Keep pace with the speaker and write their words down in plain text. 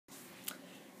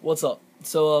What's up?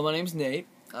 My name's Nate.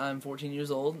 I'm 14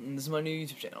 years old, and this is my new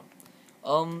YouTube channel.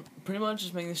 Pretty much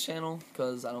just making this channel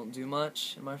because I don't do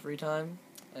much in my free time,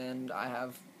 and I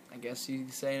have, I guess you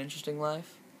could say, an interesting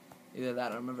life. Either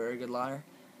that or I'm a very good liar.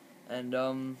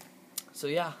 And, so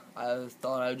yeah, I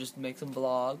thought I would just make some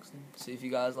vlogs and see if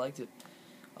you guys liked it.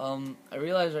 I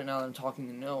realize right now that I'm talking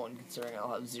to no one, considering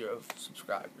I'll have 0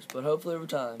 subscribers, but hopefully over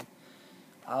time,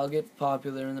 I'll get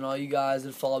popular, and then all you guys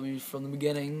that followed me from the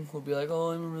beginning will be like,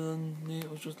 oh, I remember then Nate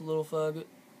was just a little faggot,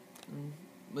 and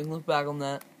we can look back on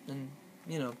that, and,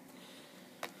 you know.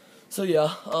 So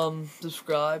yeah,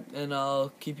 subscribe, and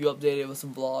I'll keep you updated with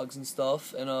some vlogs and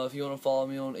stuff, and if you want to follow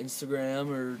me on Instagram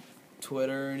or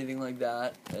Twitter or anything like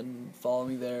that, and follow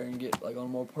me there and get, like, on a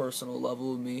more personal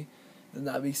level with me, then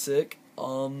that'd be sick.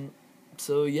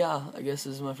 So yeah, I guess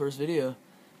this is my first video.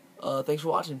 Thanks for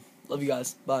watching. Love you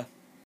guys. Bye.